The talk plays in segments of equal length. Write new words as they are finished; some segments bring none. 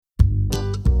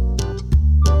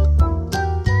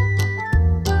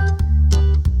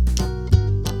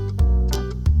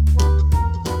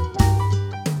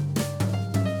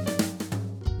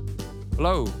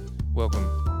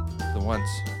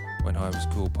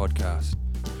Was Cool podcast,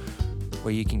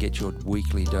 where you can get your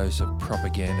weekly dose of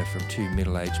propaganda from two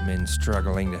middle-aged men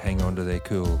struggling to hang on to their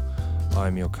cool.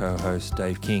 I'm your co-host,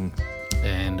 Dave King.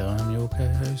 And I'm your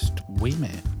co-host, Wee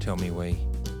Man. Tell me,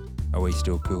 are we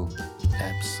still cool?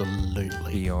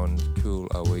 Absolutely. Beyond cool,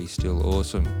 are we still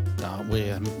awesome?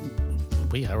 We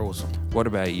are awesome. What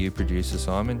about you, producer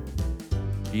Simon?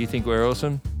 Do you think we're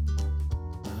awesome?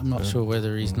 I'm not sure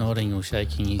whether he's nodding or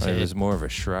shaking his head. It was more of a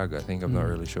shrug. I think I'm not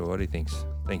really sure what he thinks.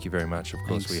 Thank you very much. Of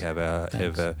course, we have our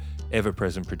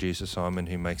ever-present producer Simon,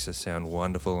 who makes us sound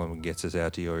wonderful and gets us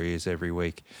out to your ears every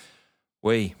week.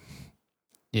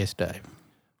 Yes, Dave.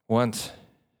 Once,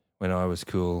 when I was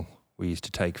cool, we used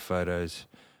to take photos.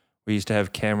 We used to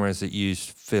have cameras that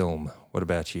used film. What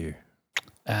about you?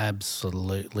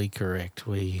 Absolutely correct.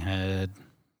 We had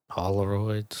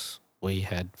Polaroids. We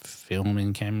had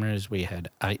filming cameras. We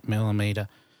had 8mm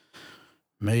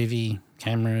movie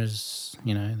cameras.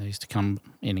 You know, they used to come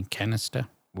in a canister.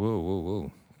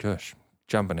 Whoa. Gosh,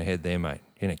 jumping ahead there, mate.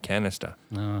 In a canister.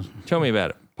 Uh, Tell me about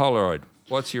it. Polaroid.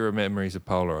 What's your memories of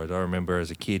Polaroid? I remember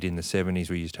as a kid in the 70s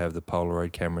we used to have the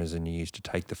Polaroid cameras and you used to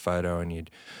take the photo and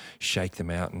you'd shake them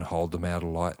out and hold them out of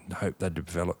light and hope they'd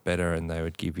develop better, and they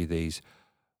would give you these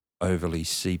overly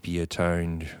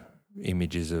sepia-toned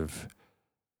images of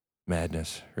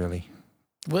madness, really.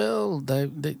 well,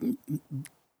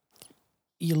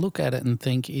 you look at it and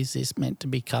think, is this meant to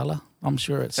be colour? I'm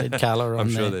sure it said colour on I'm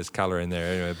there. sure there's colour in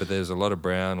there anyway, but there's a lot of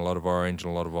brown, a lot of orange,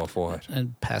 and a lot of off-white.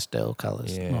 And pastel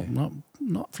colours, Yeah.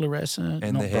 not fluorescent,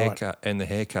 And not the bright. haircut and the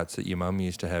haircuts that your mum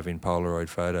used to have in Polaroid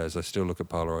photos. I still look at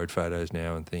Polaroid photos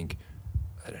now and think,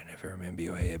 I don't ever remember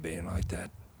your hair being like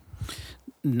that.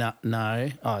 No,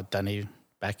 I don't even.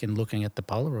 Back in looking at the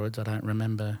Polaroids, I don't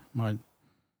remember my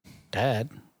dad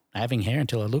having hair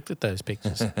until I looked at those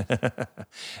pictures.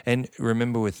 And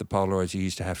remember with the Polaroids, you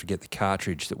used to have to get the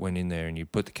cartridge that went in there, and you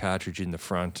put the cartridge in the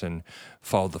front and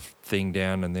fold the thing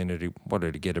down, and then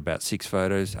it'd get about 6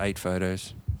 photos, 8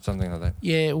 photos, something like that.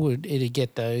 Yeah, it would. It'd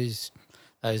get those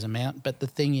amount. But the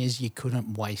thing is, you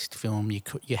couldn't waste film.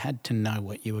 You had to know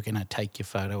what you were going to take your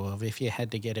photo of. If you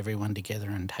had to get everyone together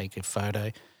and take a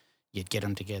photo, you'd get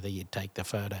them together, you'd take the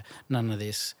photo. None of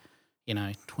this,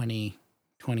 20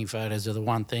 photos of the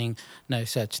one thing. No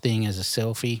such thing as a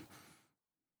selfie.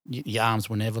 Your arms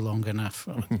were never long enough.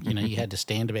 You had to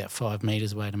stand about 5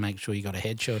 metres away to make sure you got a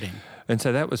headshot in. And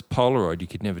so that was Polaroid. You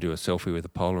could never do a selfie with a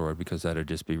Polaroid because that'd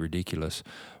just be ridiculous.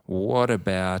 What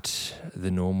about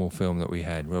the normal film that we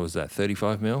had? What was that,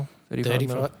 35 mil?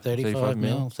 35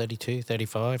 mil, 32,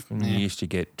 35. And you used to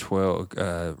get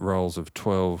 12 rolls of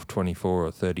 12, 24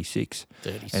 or 36.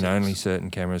 36. And only certain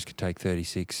cameras could take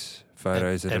 36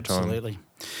 photos at a time. Absolutely.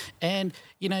 And,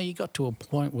 you got to a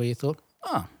point where you thought,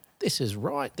 this is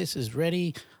right, this is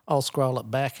ready. I'll scroll it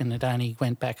back, and it only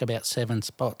went back about 7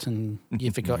 spots, and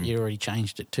you forgot you already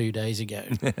changed it 2 days ago.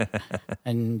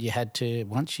 And you had to,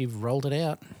 once you've rolled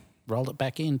it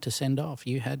back in to send off.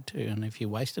 You had to, and if you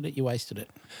wasted it, you wasted it.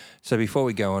 So before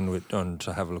we go on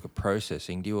to have a look at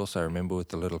processing, do you also remember with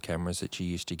the little cameras that you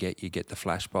used to get, you get the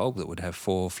flash bulb that would have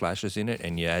 4 flashes in it,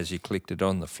 and as you clicked it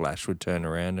on, the flash would turn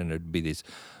around and it'd be this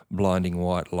blinding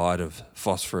white light of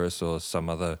phosphorus or some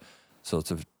other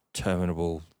sorts of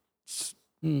terminable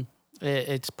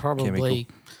It's probably...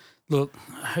 chemical. Look,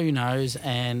 who knows,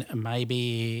 and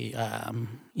maybe,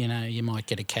 you might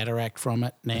get a cataract from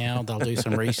it now. They'll do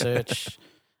some research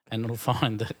and it'll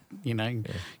find that,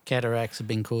 cataracts have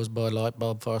been caused by light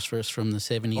bulb phosphorus from the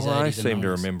 70s, 80s Well, I and seem to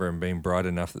 90s. remember them being bright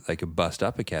enough that they could bust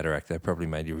up a cataract. They probably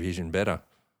made your vision better,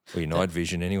 or your night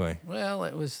vision anyway. Well,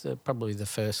 it was probably the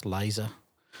first laser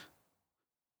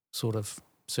sort of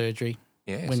surgery.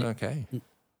 Yes, okay.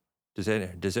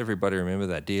 Does everybody remember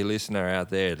that? Dear listener out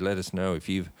there, let us know if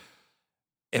you've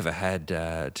ever had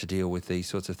to deal with these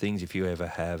sorts of things, if you ever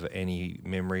have any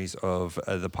memories of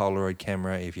the Polaroid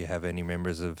camera, if you have any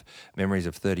memories of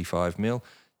 35 mil,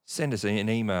 send us an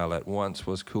email at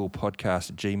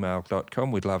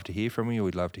oncewascoolpodcast@gmail.com. We'd love to hear from you.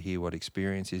 We'd love to hear what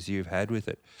experiences you've had with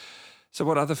it. So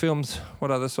what other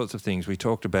sorts of things? We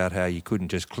talked about how you couldn't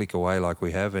just click away like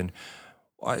we have, and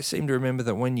I seem to remember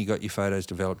that when you got your photos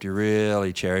developed, you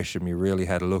really cherished them, you really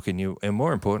had a look, and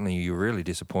more importantly, you were really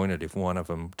disappointed if one of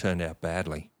them turned out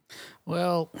badly.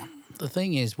 Well, the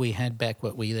thing is, we had back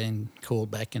what we then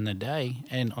called back in the day,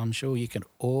 and I'm sure you can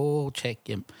all check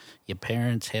your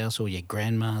parents' house or your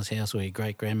grandma's house or your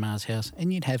great-grandma's house,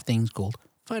 and you'd have things called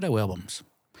photo albums.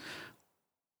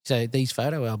 So these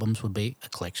photo albums would be a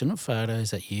collection of photos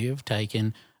that you've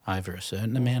taken over a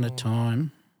certain amount of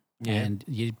time. Yeah. And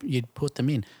you'd put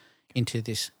them into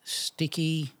this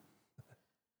sticky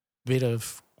bit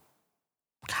of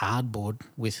cardboard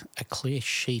with a clear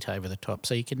sheet over the top,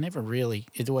 so you could never really.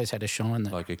 It always had a shine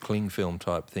that. Like a cling film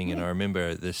type thing. And I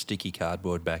remember the sticky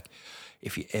cardboard back.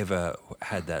 If you ever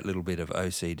had that little bit of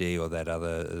OCD or that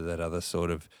other sort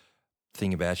of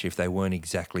thing about you, if they weren't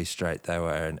exactly straight, they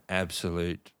were an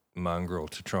absolute mongrel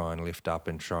to try and lift up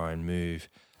and try and move.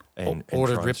 Or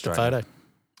to rip the photo.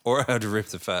 Or how to rip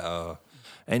the photo.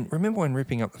 And remember when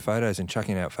ripping up the photos and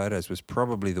chucking out photos was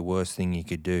probably the worst thing you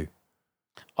could do.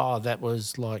 Oh, that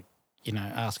was like,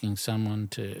 asking someone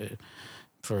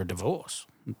for a divorce.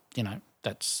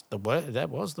 That's the worst. That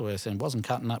was the worst thing. Wasn't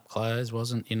cutting up clothes.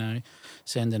 Wasn't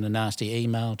sending a nasty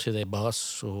email to their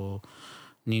boss or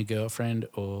new girlfriend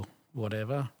or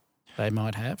whatever they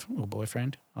might have, or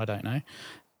boyfriend. I don't know,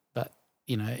 but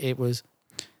it was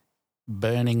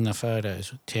burning the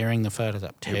photos, tearing the photos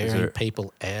up, tearing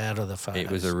people out of the photos.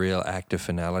 It was a real act of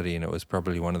finality, and it was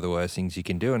probably one of the worst things you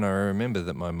can do. And I remember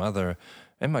that my mother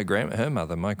and my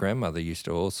grandmother used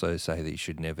to also say that you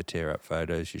should never tear up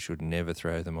photos, you should never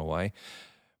throw them away.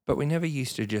 But we never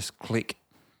used to just click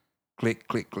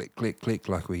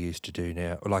like we used to do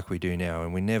now, like we do now.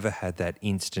 And we never had that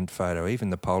instant photo. Even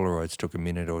the Polaroids took a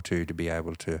minute or two to be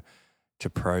able to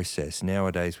process.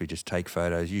 Nowadays, we just take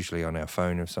photos, usually on our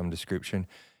phone of some description,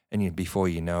 and before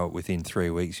you know it, within 3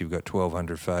 weeks, you've got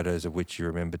 1,200 photos, of which you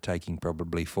remember taking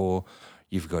probably 4.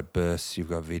 You've got bursts, you've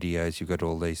got videos, you've got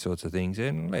all these sorts of things.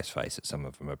 And let's face it, some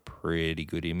of them are pretty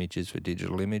good images for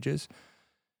digital images.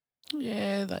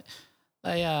 Yeah,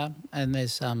 they are. And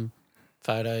there's some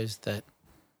photos that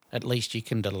at least you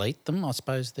can delete them, I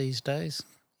suppose, these days.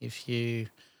 If you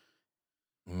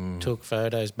took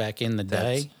photos back in the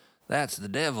day. That's the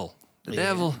devil.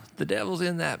 The devil's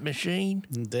in that machine.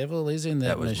 The devil is in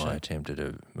that machine. That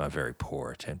was my very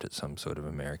poor attempt at some sort of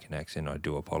American accent. I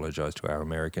do apologise to our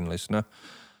American listener.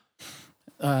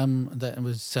 That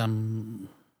was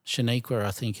Shaniqua,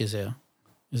 I think, is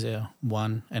our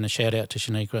one, and a shout out to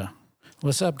Shaniqua.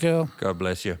 What's up, girl? God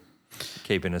bless you,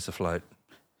 keeping us afloat.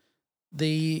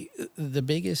 The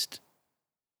biggest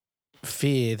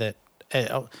fear that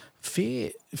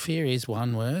fear is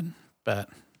one word, but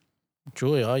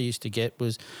joy I used to get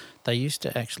was they used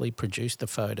to actually produce the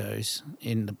photos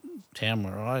in the town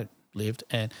where I lived,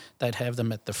 and they'd have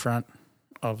them at the front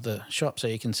of the shop so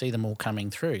you can see them all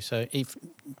coming through. So if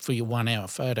for your 1 hour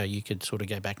photo, you could sort of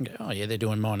go back and go, oh, yeah, they're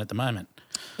doing mine at the moment.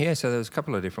 Yeah, so there was a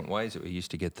couple of different ways that we used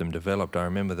to get them developed. I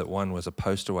remember that one was a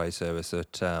post-away service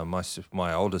that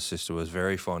my older sister was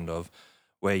very fond of,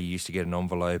 where you used to get an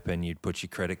envelope and you'd put your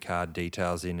credit card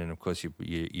details in, and of course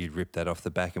you'd rip that off the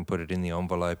back and put it in the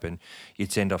envelope, and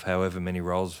you'd send off however many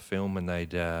rolls of film, and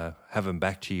they'd have them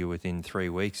back to you within 3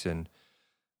 weeks, and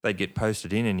they'd get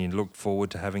posted in, and you'd look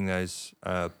forward to having those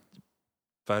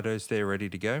photos there ready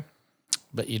to go.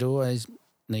 But you'd always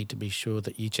need to be sure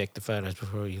that you check the photos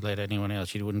before you let anyone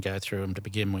else. You wouldn't go through them to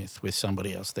begin with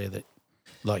somebody else there that,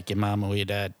 like your mum or your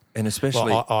dad. And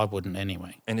especially, well, I wouldn't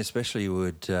anyway. And especially you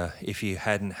would if you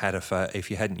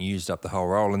hadn't used up the whole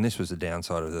roll. And this was the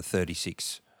downside of the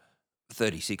 36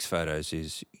 photos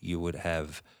is you would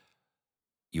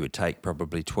take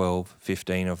probably 12,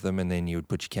 15 of them, and then you would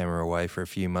put your camera away for a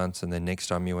few months, and then next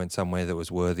time you went somewhere that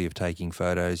was worthy of taking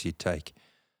photos, you'd take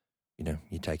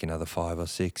another 5 or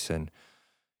 6, and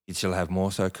you'd still have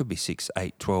more. So it could be 6,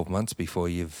 8, 12 months before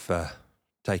you've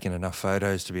taken enough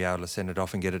photos to be able to send it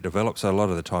off and get it developed. So a lot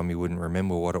of the time you wouldn't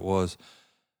remember what it was.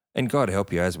 And God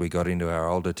help you, as we got into our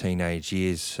older teenage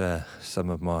years, some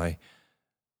of my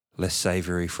less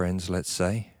savoury friends, let's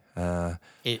say. In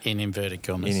inverted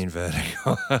commas. In inverted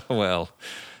commas. Well,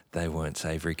 they weren't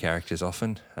savoury characters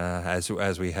often. As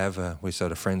we're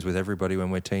sort of friends with everybody when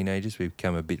we're teenagers. We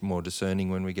become a bit more discerning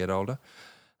when we get older.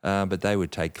 But they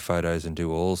would take photos and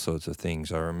do all sorts of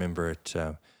things. I remember at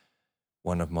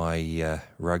one of my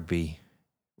rugby,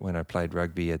 when I played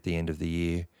rugby at the end of the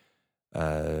year,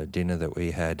 dinner that we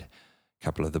had, a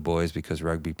couple of the boys, because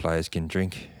rugby players can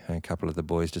drink, a couple of the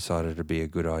boys decided it'd be a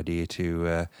good idea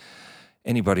to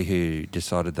anybody who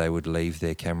decided they would leave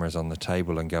their cameras on the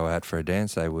table and go out for a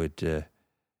dance, they would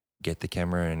get the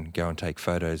camera and go and take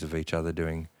photos of each other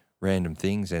doing random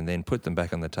things and then put them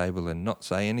back on the table and not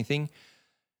say anything.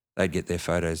 They'd get their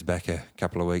photos back a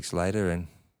couple of weeks later and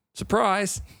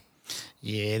surprise!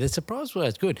 Yeah, the surprise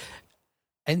was good.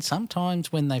 And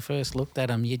sometimes when they first looked at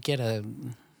them, you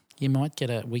might get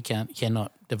a, we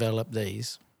cannot develop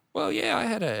these. Well, yeah, I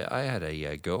had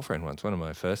a girlfriend once. One of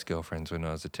my first girlfriends when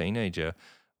I was a teenager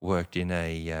worked in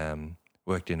a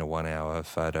 1 hour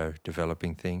photo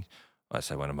developing thing. I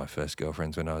say one of my first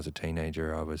girlfriends when I was a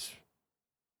teenager.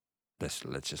 Let's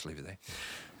just leave it there.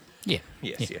 Yeah.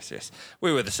 Yes.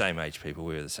 We were the same age, people.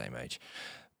 We were the same age.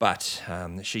 But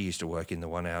she used to work in the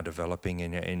 1 hour developing,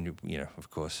 and you know, of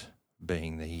course,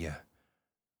 being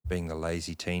the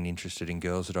lazy teen interested in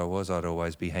girls that I was, I'd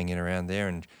always be hanging around there,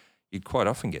 and you'd quite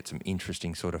often get some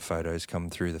interesting sort of photos come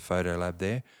through the photo lab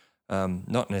there.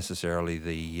 Not necessarily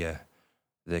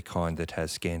the kind that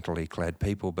has scantily clad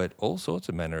people, but all sorts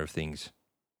of manner of things.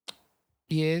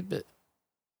 Yeah, but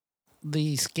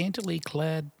the scantily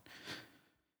clad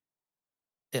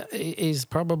is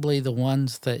probably the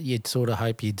ones that you'd sort of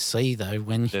hope you'd see, though.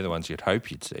 When They're the ones you'd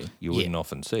hope you'd see. You wouldn't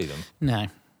often see them. No.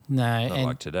 Not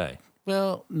like today.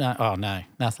 Well, no. Oh, no.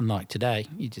 Nothing like today.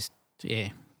 You just,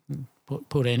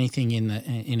 put anything in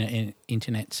an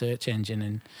internet search engine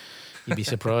and you'd be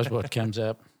surprised what comes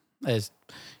up as,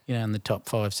 you know, in the top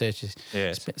 5 searches.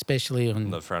 Yes. Especially on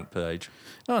the front page.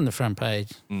 On the front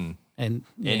page. Mm. And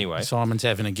anyway, Simon's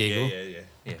having a giggle.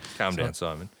 Yeah. Calm down,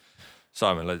 Simon.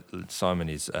 Simon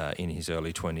is in his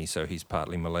early 20s, so he's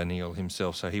partly millennial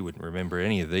himself, so he wouldn't remember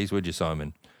any of these, would you,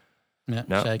 Simon?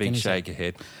 No, big shake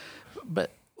ahead.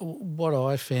 But what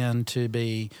I found to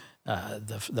be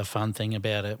the fun thing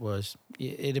about it was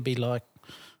it'd be like,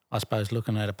 I suppose,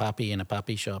 looking at a puppy in a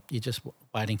puppy shop. You're just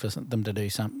waiting for them to do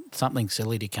something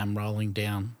silly to come rolling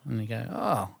down, and you go,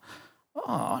 oh,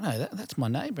 I know that's my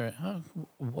neighbour. Oh,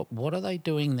 what are they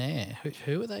doing there?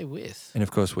 Who are they with? And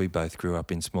of course, we both grew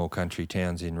up in small country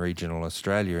towns in regional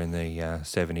Australia in the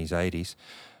 70s, 80s,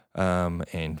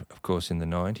 and of course in the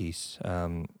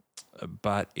 90s.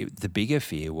 But the bigger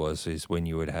fear is when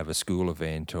you would have a school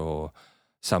event or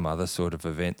some other sort of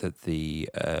event that the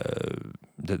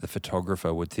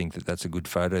photographer would think that that's a good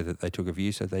photo that they took of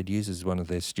you, so they'd use as one of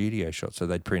their studio shots. So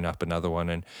they'd print up another one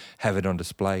and have it on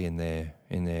display in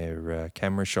their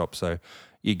camera shop. So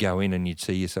you go in and you'd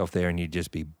see yourself there, and you'd just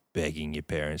be begging your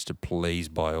parents to please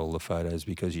buy all the photos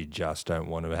because you just don't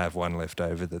want to have one left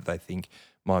over that they think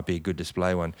might be a good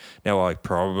display one. Now, I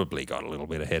probably got a little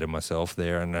bit ahead of myself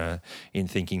there, and in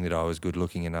thinking that I was good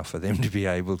looking enough for them to be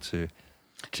able to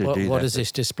do that. What is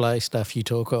this display stuff you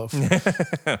talk of?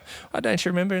 I don't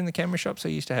remember in the camera shops they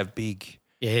used to have big.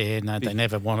 Yeah, no, they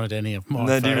never wanted any of mine.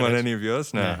 They didn't want any of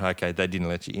yours? No. Okay, they didn't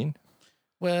let you in?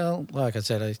 Well, like I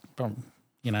said, I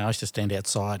used to stand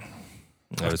outside.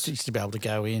 I used to be able to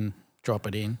go in, drop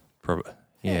it in. Probably,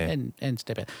 yeah. And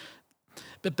step out.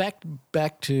 But back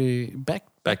to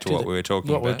what we were talking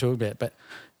about. But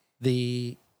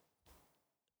the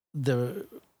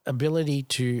ability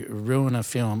to ruin a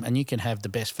film, and you can have the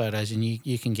best photos, and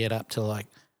you can get up to like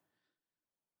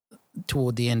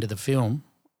toward the end of the film,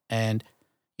 and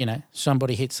you know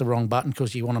somebody hits the wrong button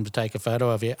because you want them to take a photo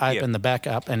of you, open the back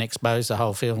up and expose the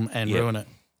whole film and ruin it.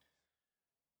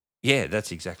 Yeah,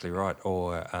 that's exactly right.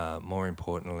 Or more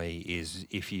importantly is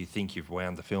if you think you've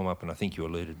wound the film up, and I think you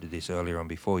alluded to this earlier on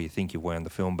before, you think you've wound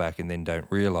the film back and then don't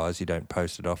realise, you don't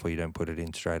post it off or you don't put it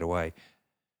in straight away.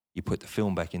 You put the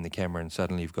film back in the camera and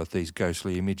suddenly you've got these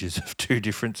ghostly images of 2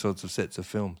 different sorts of sets of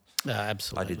films.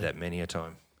 Absolutely. I did that many a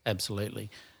time.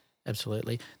 Absolutely.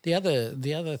 The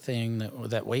other thing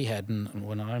that we had, and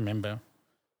when I remember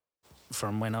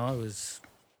from when I was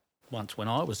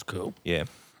cool,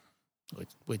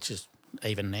 which is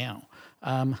even now,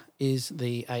 is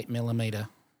the 8mm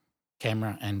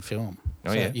camera and film.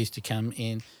 It used to come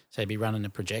in, so you'd be running a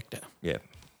projector. Yeah.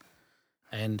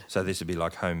 And so this would be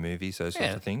like home movies, those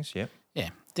sorts of things, yeah?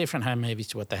 Yeah, different home movies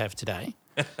to what they have today.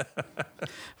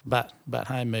 but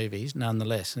home movies,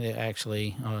 nonetheless, they're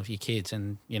actually of your kids,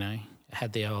 and, you know,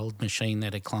 had the old machine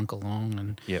that'd clunk along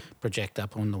and project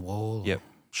up on the wall. Or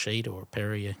sheet or a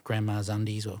pair of your grandma's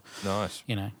undies or,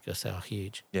 you know, because they were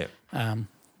huge. Yeah.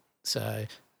 So,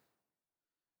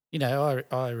 you know,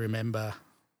 I remember,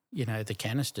 you know, the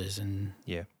canisters, and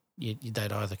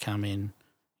they'd either come in,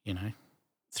 you know,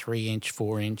 3-inch,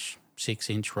 4-inch,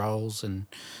 6-inch rolls, and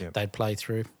they'd play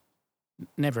through.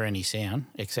 Never any sound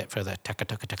except for the tucka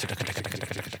tucka tucka tucka tucka tucka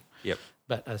tucka tucka. Yep.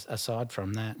 But aside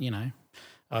from that, you know,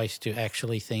 I used to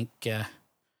actually think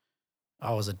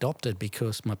I was adopted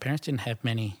because my parents didn't have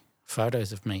many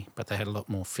photos of me, but they had a lot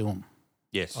more film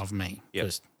of me.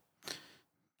 Because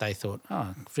they thought,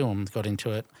 film got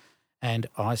into it. And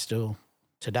I still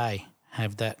today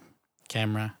have that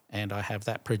camera, and I have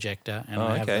that projector, and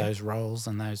I have those rolls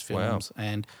and those films,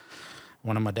 and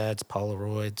one of my dad's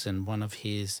Polaroids and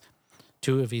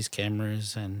two of his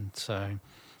cameras, and so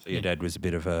your dad was a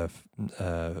bit of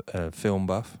a film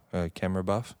buff, a camera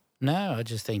buff? No, I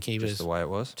just think he was... Just the way it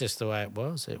was? Just the way it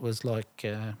was. It was like,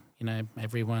 you know,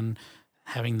 everyone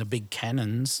having the big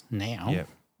Canons now. Yeah.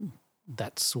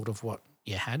 That's sort of what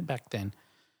you had back then.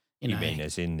 You mean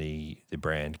as in the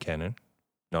brand Canon?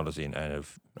 Not as in...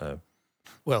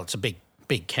 well, it's a big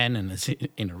big Canon is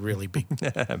in a really big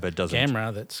but doesn't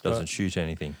camera that's doesn't got, shoot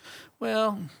anything.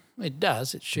 well, it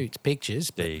does. It shoots pictures.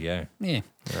 There you go. Yeah.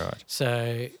 Right.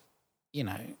 So,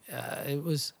 it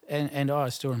was, and I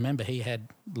still remember he had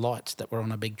lights that were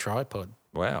on a big tripod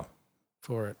Wow.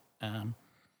 for it.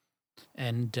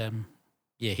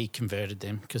 He converted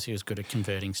them because he was good at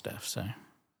converting stuff.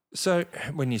 So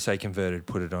when you say converted,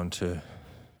 put it onto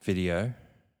video.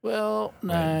 Well,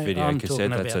 no, Right, video I'm cassette.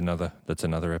 talking That's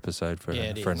another episode for Yeah,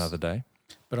 it for is. another day.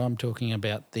 But I'm talking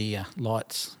about the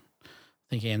lights. I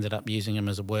think he ended up using them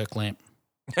as a work lamp.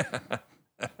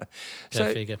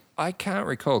 So figure. I can't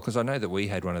recall because I know that we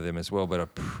had one of them as well, but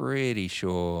I'm pretty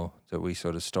sure that we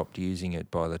sort of stopped using it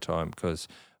by the time because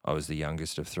I was the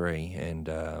youngest of three, and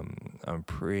I'm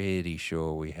pretty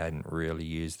sure we hadn't really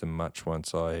used them much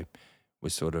once I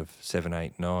was sort of 7,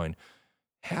 8, 9.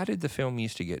 How did the film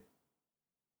used to get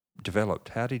developed?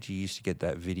 How did you used to get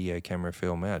that video camera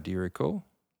film out? Do you recall?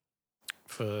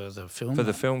 For the film? For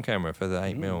the film camera, for the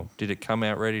 8mm. Did it come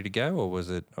out ready to go, or was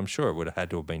it? I'm sure it would have had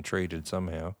to have been treated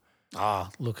somehow.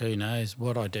 Look, who knows?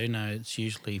 What I do know, it's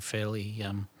usually fairly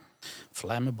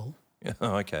flammable.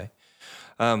 Oh, okay.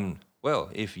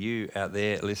 Well, if you out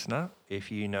there, listener,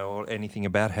 if you know anything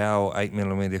about how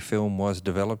 8mm film was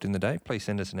developed in the day, please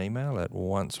send us an email at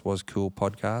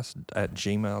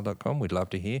oncewascoolpodcast@gmail.com. We'd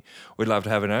love to hear. We'd love to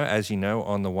have a know. As you know,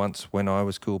 on the Once When I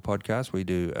Was Cool podcast, we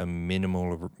do a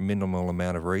minimal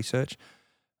amount of research.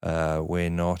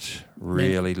 We're not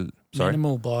really sorry.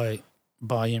 Minimal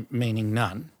by meaning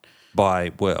none.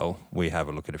 We have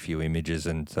a look at a few images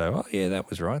and say, oh yeah,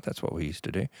 that was right. That's what we used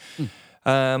to do.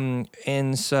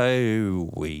 And so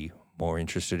we're more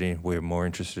interested in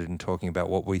talking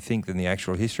about what we think than the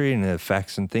actual history and the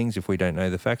facts and things. If we don't know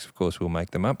the facts, of course, we'll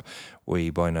make them up. We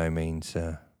by no means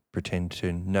pretend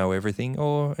to know everything,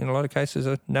 or in a lot of cases,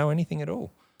 know anything at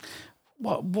all.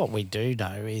 What we do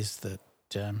know is that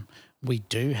we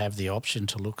do have the option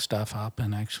to look stuff up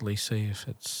and actually see if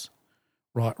it's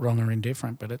right, wrong, or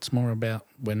indifferent. But it's more about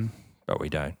when we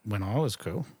don't. When I was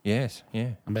cool. Yes,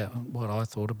 yeah. About what I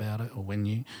thought about it, or when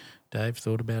you, Dave,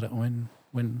 thought about it when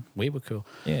we were cool.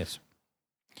 Yes.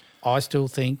 I still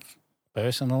think,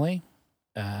 personally,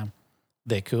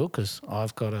 they're cool because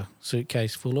I've got a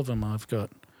suitcase full of them.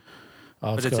 But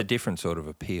it's a different sort of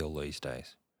appeal these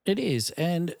days. It is,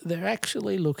 and they're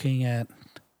actually looking at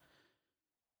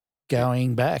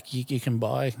going back. You can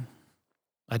buy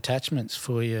attachments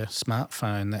for your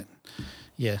smartphone that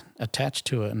attach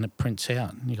to it and it prints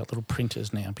out. And you've got little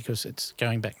printers now because it's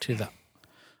going back to the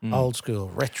old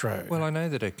school retro. Well, I know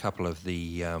that a couple of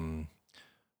the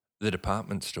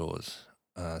department stores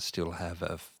still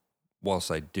have, whilst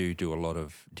they do a lot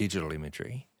of digital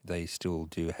imagery, they still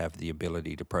do have the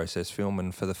ability to process film.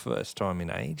 And for the first time in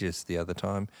ages, a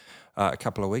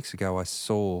couple of weeks ago, I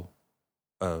saw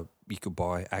you could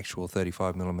buy actual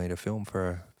 35mm film for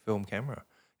a film camera.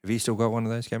 Have you still got one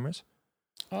of those cameras?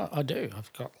 I do.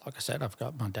 I've got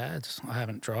my dad's. I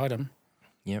haven't tried them.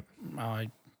 Yep.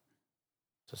 I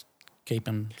just keep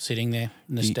them sitting there.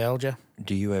 Nostalgia.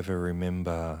 Do you ever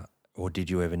remember, or did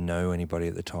you ever know anybody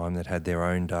at the time that had their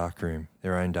own darkroom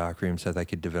so they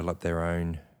could develop their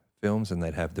own films, and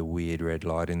they'd have the weird red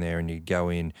light in there, and you'd go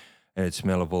in and it'd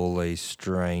smell of all these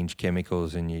strange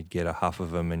chemicals, and you'd get a huff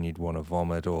of them and you'd want to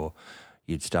vomit, or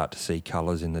you'd start to see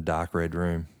colours in the dark red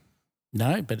room?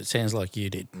 No, but it sounds like you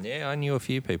did. Yeah, I knew a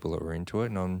few people that were into it,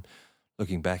 and I'm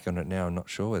looking back on it now. I'm not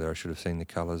sure whether I should have seen the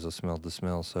colours or smelled the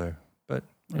smell. So, but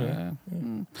I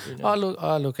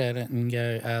look at it and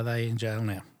go, are they in jail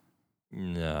now?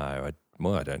 No, I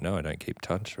don't know. I don't keep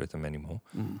touch with them anymore.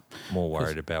 More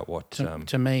worried about what.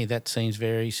 To me, that seems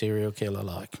very serial killer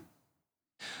like.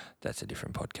 That's a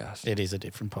different podcast. It is a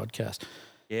different podcast.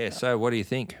 Yeah. So, what do you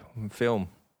think? Film,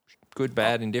 good,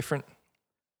 bad, indifferent?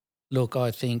 Look,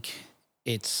 I think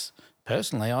I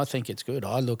think it's good.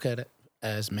 I look at it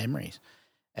as memories.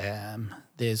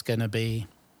 There's going to be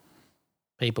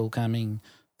people coming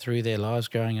through their lives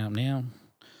growing up now.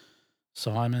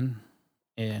 Simon,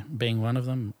 being one of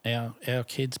them, our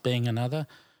kids being another,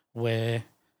 where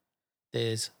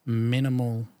there's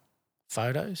minimal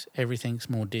photos. Everything's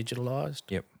more digitalised.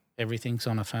 Yep. Everything's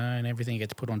on a phone. Everything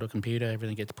gets put onto a computer.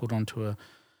 Everything gets put onto a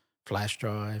flash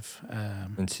drive,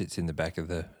 and sits in the back of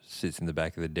the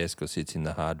desk, or sits in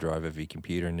the hard drive of your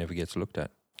computer and never gets looked at.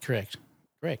 Correct.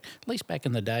 At least back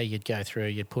in the day, you'd go through,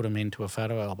 you'd put them into a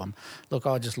photo album. Look,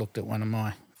 I just looked at one of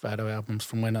my photo albums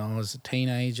from when I was a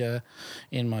teenager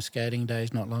in my skating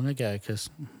days not long ago,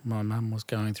 because my mum was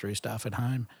going through stuff at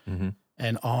home,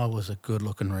 and I was a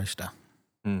good-looking rooster,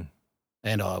 and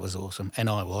I was awesome, and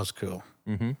I was cool.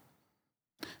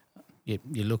 you're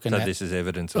looking So at. this is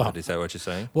evidence of it. Is that what you're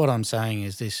saying? What I'm saying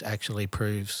is this actually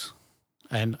proves,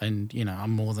 and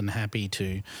I'm more than happy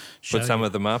to show Put some you.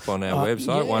 of them up on our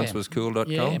website, yeah.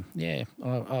 oncewascool.com. Yeah,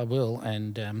 I will,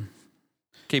 and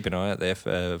Keep an eye out there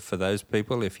for those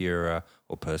people, if you're,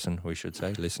 or person, we should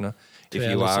say, listener.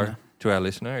 To our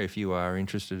listener. If you are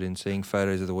interested in seeing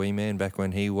photos of the wee man back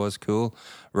when he was cool,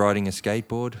 riding a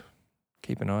skateboard,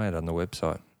 keep an eye out on the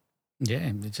website.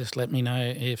 yeah, just let me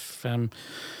know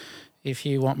if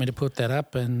you want me to put that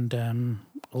up, and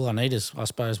all I need is, I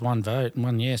suppose, one vote and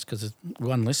one yes, because it's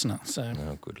one listener. So,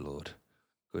 Oh, good Lord.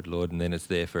 Good Lord. And then it's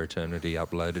there for eternity,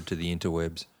 uploaded to the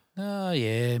interwebs. oh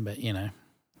yeah, but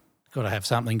got to have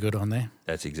something good on there.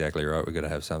 That's exactly right. We've got to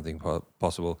have something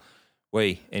possible.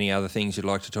 Any other things you'd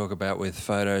like to talk about with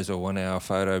photos or 1 hour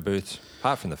photo booths,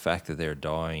 apart from the fact that they're a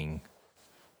dying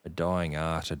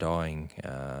art, a dying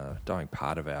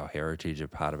part of our heritage, a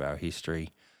part of our history.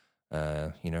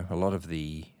 A lot of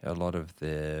the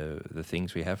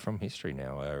things we have from history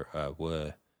now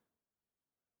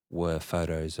were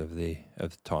photos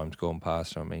of times gone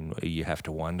past. I mean, you have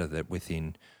to wonder that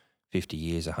within 50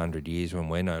 years, 100 years, when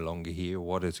we're no longer here,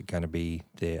 what is it going to be,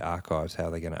 their archives, how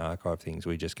they're going to archive things?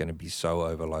 We're just going to be so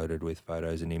overloaded with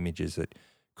photos and images that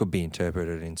could be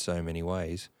interpreted in so many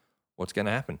ways. What's going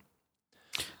to happen?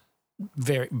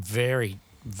 Very, very,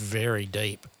 very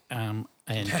deep. And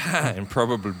And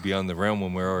probably beyond the realm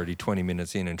when we're already 20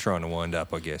 minutes in and trying to wind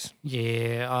up, I guess.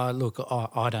 yeah, look,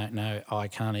 I don't know. I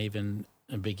can't even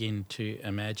begin to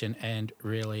imagine, and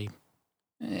really,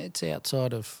 it's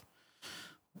outside of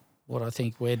what I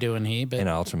think we're doing here. But And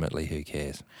ultimately, who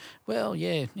cares? well,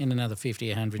 yeah, in another 50,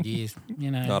 100 years,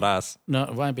 Not us. no,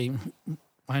 it won't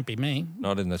be me.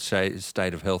 Not in the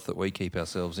state of health that we keep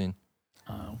ourselves in.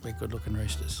 We're good-looking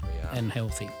roosters We are. and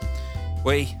healthy.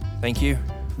 Thank you.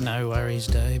 No worries,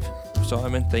 Dave.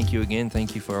 Simon, thank you again.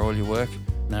 Thank you for all your work.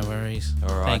 No worries.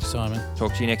 All right. Thanks, Simon.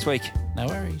 Talk to you next week. No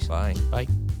worries. Bye. Bye.